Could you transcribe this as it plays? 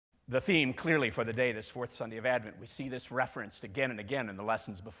the theme clearly for the day, this fourth Sunday of Advent. We see this referenced again and again in the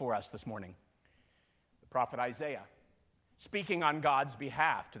lessons before us this morning. The prophet Isaiah, speaking on God's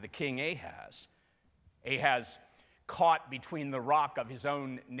behalf to the king Ahaz. Ahaz, caught between the rock of his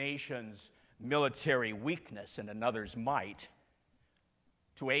own nation's military weakness and another's might.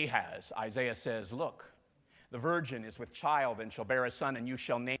 To Ahaz, Isaiah says, look, the virgin is with child and shall bear a son, and you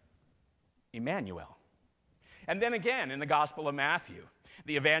shall name Emmanuel. And then again in the Gospel of Matthew,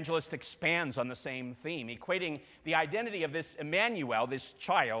 the evangelist expands on the same theme, equating the identity of this Emmanuel, this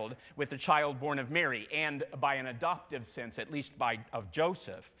child, with the child born of Mary, and by an adoptive sense, at least of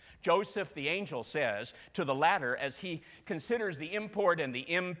Joseph. Joseph, the angel says, to the latter, as he considers the import and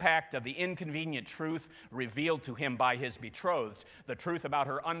the impact of the inconvenient truth revealed to him by his betrothed, the truth about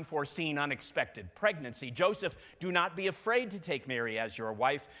her unforeseen, unexpected pregnancy, Joseph, do not be afraid to take Mary as your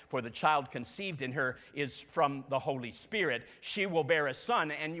wife, for the child conceived in her is from the Holy Spirit. She will bear a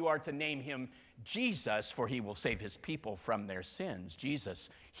son, and you are to name him Jesus, for he will save his people from their sins. Jesus,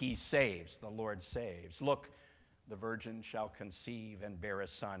 he saves, the Lord saves. Look, the virgin shall conceive and bear a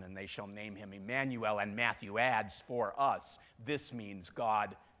son, and they shall name him Emmanuel. And Matthew adds, for us, this means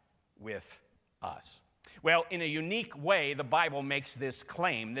God with us. Well, in a unique way, the Bible makes this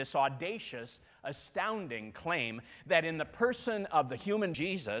claim, this audacious, astounding claim, that in the person of the human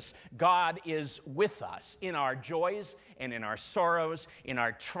Jesus, God is with us in our joys and in our sorrows, in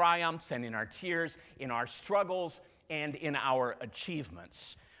our triumphs and in our tears, in our struggles and in our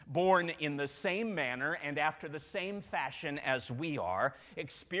achievements. Born in the same manner and after the same fashion as we are,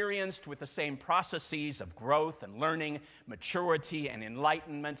 experienced with the same processes of growth and learning, maturity and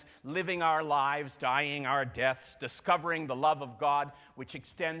enlightenment, living our lives, dying our deaths, discovering the love of God which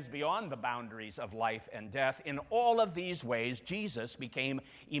extends beyond the boundaries of life and death. In all of these ways, Jesus became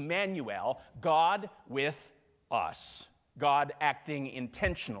Emmanuel, God with us, God acting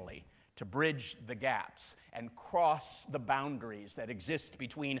intentionally to bridge the gaps and cross the boundaries that exist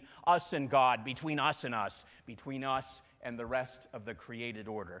between us and God, between us and us, between us and the rest of the created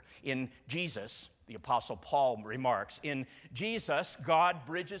order. In Jesus, the Apostle Paul remarks, in Jesus, God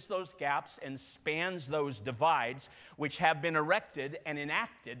bridges those gaps and spans those divides which have been erected and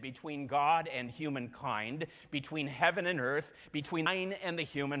enacted between God and humankind, between heaven and earth, between mine and the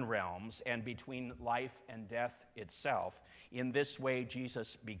human realms, and between life and death itself. In this way,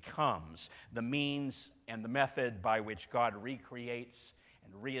 Jesus becomes the means and the method by which God recreates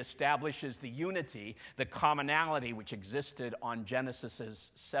and reestablishes the unity, the commonality which existed on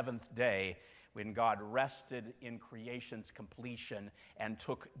Genesis' seventh day when God rested in creation's completion and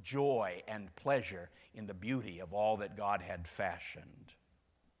took joy and pleasure in the beauty of all that God had fashioned.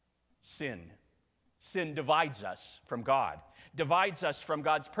 Sin divides us from God, divides us from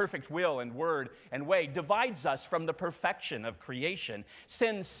God's perfect will and word and way, divides us from the perfection of creation.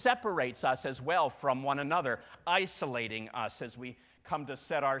 Sin separates us as well from one another, isolating us as we come to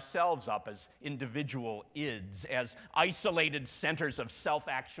set ourselves up as individual ids, as isolated centers of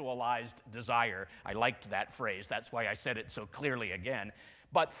self-actualized desire. I liked that phrase. That's why I said it so clearly again.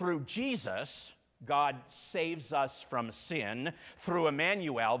 But through Jesus, God saves us from sin. Through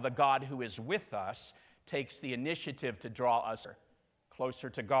Emmanuel, the God who is with us takes the initiative to draw us closer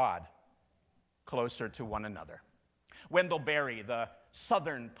to God, closer to one another. Wendell Berry, the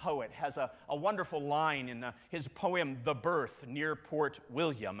Southern poet, has a wonderful line in his poem, The Birth, near Port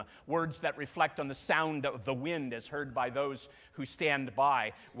William, words that reflect on the sound of the wind as heard by those who stand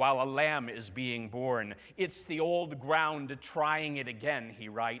by while a lamb is being born. It's the old ground trying it again, he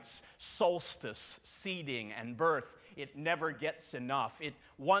writes, solstice, seeding, and birth. It never gets enough. It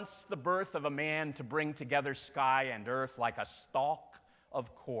wants the birth of a man to bring together sky and earth like a stalk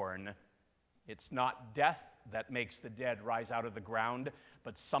of corn. It's not death that makes the dead rise out of the ground,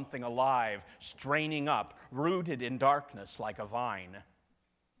 but something alive, straining up, rooted in darkness like a vine.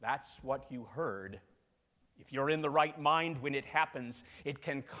 That's what you heard. If you're in the right mind when it happens, it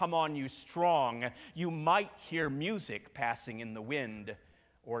can come on you strong. You might hear music passing in the wind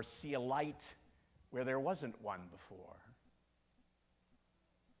or see a light where there wasn't one before.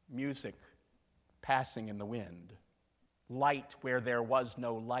 Music passing in the wind. Light where there was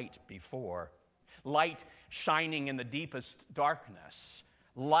no light before. Light shining in the deepest darkness.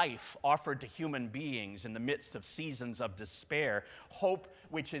 Life offered to human beings in the midst of seasons of despair. Hope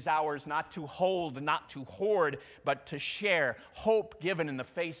which is ours not to hold, not to hoard, but to share. Hope given in the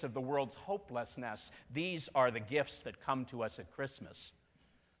face of the world's hopelessness. These are the gifts that come to us at Christmas,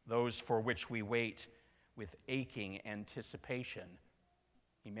 those for which we wait with aching anticipation.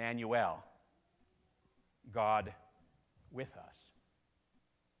 Emmanuel, God with us.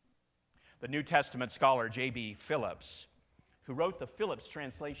 The New Testament scholar J.B. Phillips, who wrote the Phillips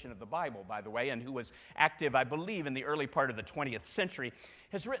translation of the Bible, by the way, and who was active, I believe, in the early part of the 20th century,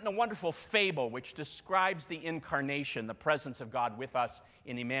 has written a wonderful fable which describes the incarnation, the presence of God with us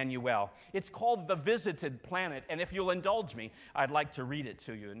in Emmanuel. It's called The Visited Planet, and if you'll indulge me, I'd like to read it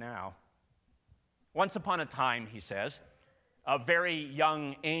to you now. Once upon a time, he says, a very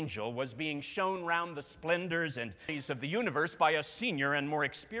young angel was being shown round the splendors and beauties of the universe by a senior and more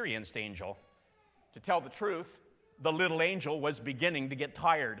experienced angel. To tell the truth, the little angel was beginning to get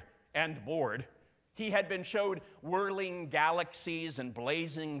tired and bored. He had been showed whirling galaxies and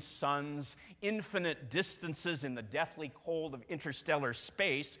blazing suns, infinite distances in the deathly cold of interstellar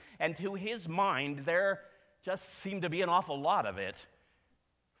space, and to his mind, there just seemed to be an awful lot of it.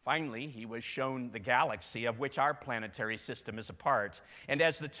 Finally, he was shown the galaxy of which our planetary system is a part. And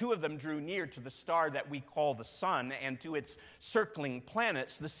as the two of them drew near to the star that we call the sun and to its circling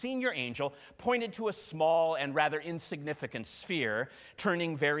planets, the senior angel pointed to a small and rather insignificant sphere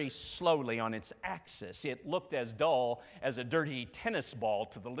turning very slowly on its axis. It looked as dull as a dirty tennis ball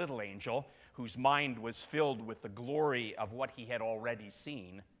to the little angel, whose mind was filled with the glory of what he had already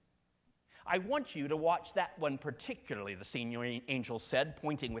seen. I want you to watch that one particularly, the senior angel said,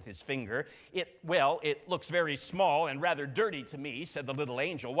 pointing with his finger. It looks very small and rather dirty to me, said the little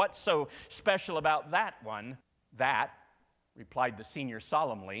angel. What's so special about that one? That, replied the senior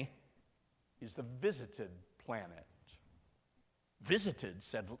solemnly, is the visited planet. Visited,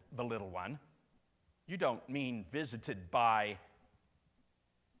 said the little one. You don't mean visited by...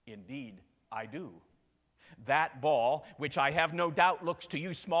 Indeed, I do. That ball, which I have no doubt looks to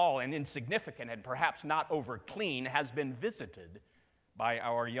you small and insignificant and perhaps not over clean, has been visited by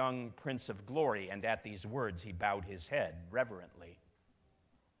our young Prince of Glory. And at these words, he bowed his head reverently.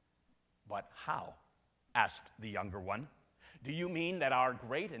 But how? Asked the younger one. Do you mean that our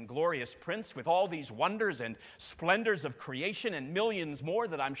great and glorious Prince, with all these wonders and splendors of creation and millions more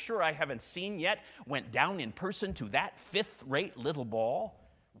that I'm sure I haven't seen yet, went down in person to that fifth-rate little ball?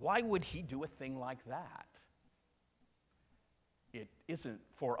 Why would he do a thing like that? It isn't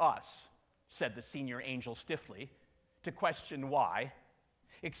for us, said the senior angel stiffly, to question why,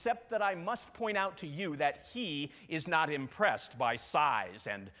 except that I must point out to you that he is not impressed by size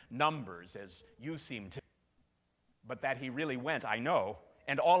and numbers as you seem to, but that he really went, I know,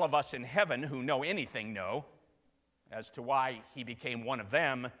 and all of us in heaven who know anything know. As to why he became one of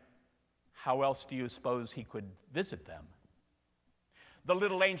them, how else do you suppose he could visit them? The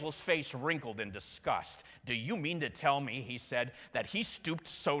little angel's face wrinkled in disgust. Do you mean to tell me, he said, that he stooped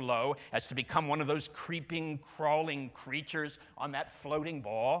so low as to become one of those creeping, crawling creatures on that floating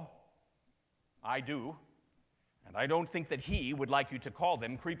ball? I do. And I don't think that he would like you to call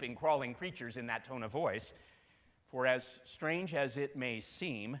them creeping, crawling creatures in that tone of voice. For as strange as it may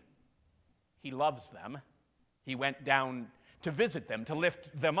seem, he loves them. He went down to visit them, to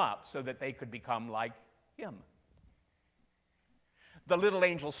lift them up so that they could become like him. The little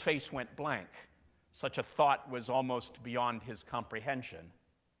angel's face went blank. Such a thought was almost beyond his comprehension.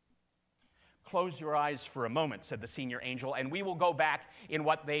 Close your eyes for a moment, said the senior angel, and we will go back in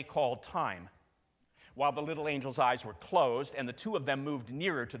what they call time. While the little angel's eyes were closed and the two of them moved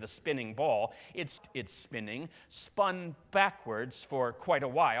nearer to the spinning ball, its spinning spun backwards for quite a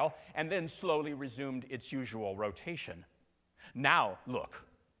while and then slowly resumed its usual rotation. Now look.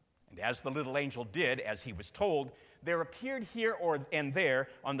 And as the little angel did as he was told, there appeared here and there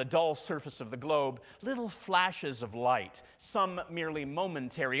on the dull surface of the globe little flashes of light, some merely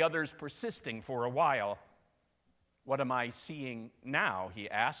momentary, others persisting for a while. What am I seeing now? He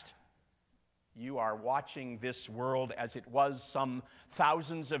asked. You are watching this world as it was some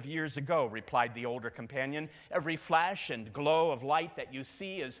thousands of years ago, replied the older companion. Every flash and glow of light that you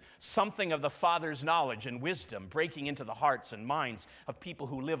see is something of the Father's knowledge and wisdom breaking into the hearts and minds of people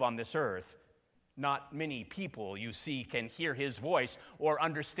who live on this earth. Not many people, you see, can hear his voice or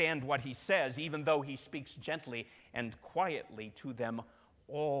understand what he says, even though he speaks gently and quietly to them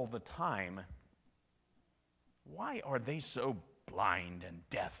all the time. Why are they so blind and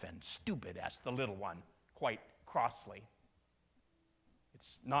deaf and stupid? Asked the little one, quite crossly.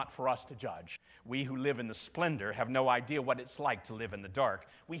 It's not for us to judge. We who live in the splendor have no idea what it's like to live in the dark.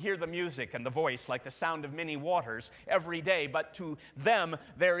 We hear the music and the voice like the sound of many waters every day, but to them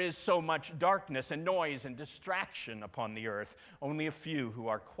there is so much darkness and noise and distraction upon the earth. Only a few who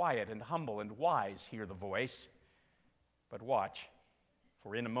are quiet and humble and wise hear the voice. But watch,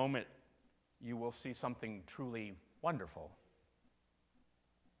 for in a moment you will see something truly wonderful.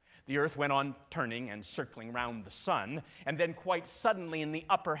 The earth went on turning and circling round the sun, and then quite suddenly in the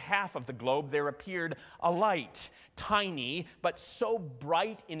upper half of the globe there appeared a light, tiny, but so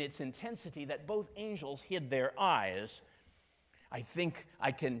bright in its intensity that both angels hid their eyes. I think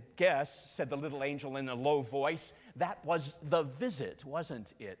I can guess, said the little angel in a low voice, that was the visit,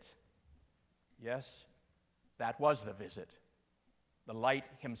 wasn't it? Yes, that was the visit. The light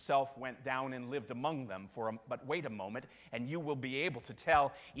himself went down and lived among them but wait a moment, and you will be able to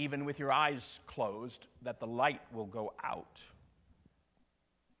tell, even with your eyes closed, that the light will go out.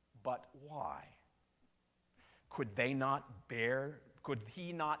 But why? Could he not bear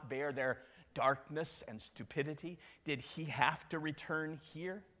their darkness and stupidity? Did he have to return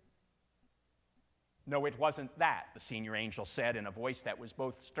here? No, it wasn't that, the senior angel said in a voice that was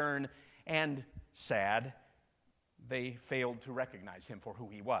both stern and sad. They failed to recognize him for who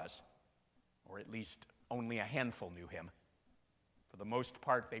he was, or at least only a handful knew him. For the most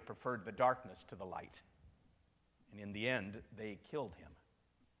part, they preferred the darkness to the light, and in the end, they killed him.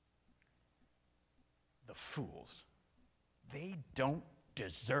 The fools. They don't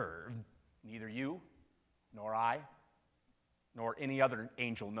deserve, neither you, nor I, nor any other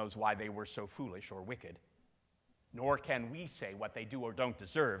angel knows why they were so foolish or wicked. Nor can we say what they do or don't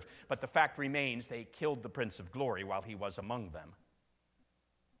deserve, but the fact remains they killed the Prince of Glory while he was among them.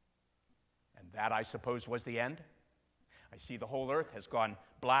 And that, I suppose, was the end? I see the whole earth has gone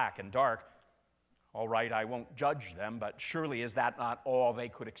black and dark. All right, I won't judge them, but surely is that not all they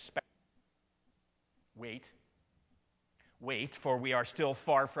could expect? Wait, for we are still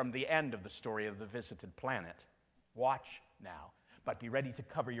far from the end of the story of the visited planet. Watch now, but be ready to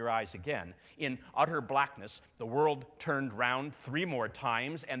cover your eyes again. In utter blackness, the world turned round 3 more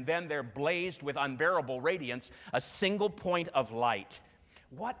times, and then there blazed with unbearable radiance a single point of light.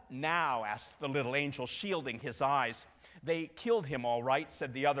 What now? Asked the little angel, shielding his eyes. They killed him, all right,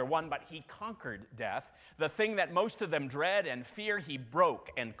 said the other one, but he conquered death. The thing that most of them dread and fear, he broke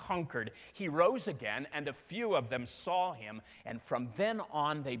and conquered. He rose again, and a few of them saw him, and from then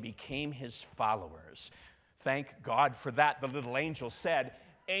on they became his followers. Thank God for that, the little angel said.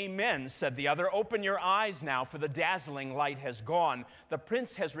 Amen, said the other. Open your eyes now, for the dazzling light has gone. The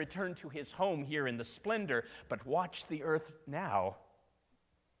prince has returned to his home here in the splendor, but watch the earth now.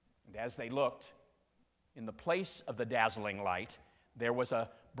 And as they looked, in the place of the dazzling light, there was a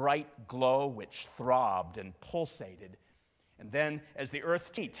bright glow which throbbed and pulsated. And then, as the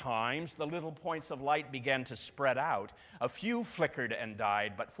earth times, the little points of light began to spread out. A few flickered and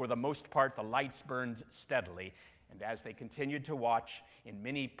died, but for the most part, the lights burned steadily. And as they continued to watch, in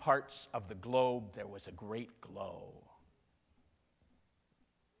many parts of the globe, there was a great glow.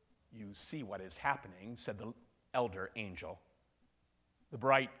 You see what is happening, said the elder angel. The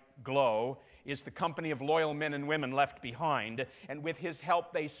bright glow is the company of loyal men and women left behind, and with his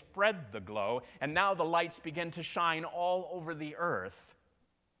help they spread the glow, and now the lights begin to shine all over the earth.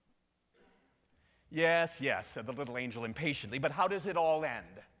 Yes, said the little angel impatiently, but how does it all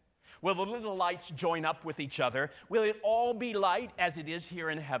end? Will the little lights join up with each other? Will it all be light as it is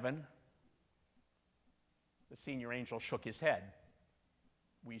here in heaven? The senior angel shook his head.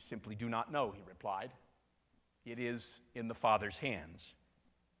 We simply do not know, he replied. It is in the Father's hands.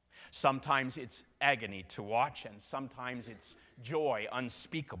 Sometimes it's agony to watch, and sometimes it's joy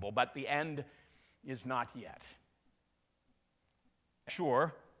unspeakable, but the end is not yet.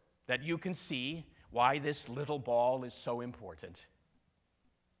 Sure that you can see why this little ball is so important.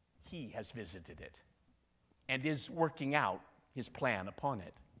 He has visited it and is working out his plan upon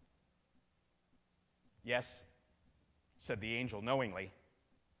it. Yes, said the angel knowingly.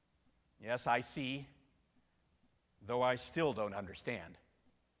 Yes, I see, though I still don't understand.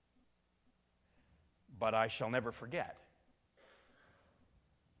 But I shall never forget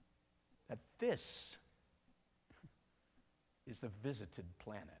that this is the visited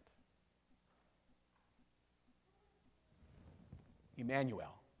planet.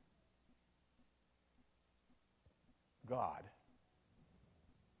 Emmanuel, God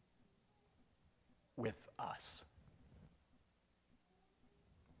with us.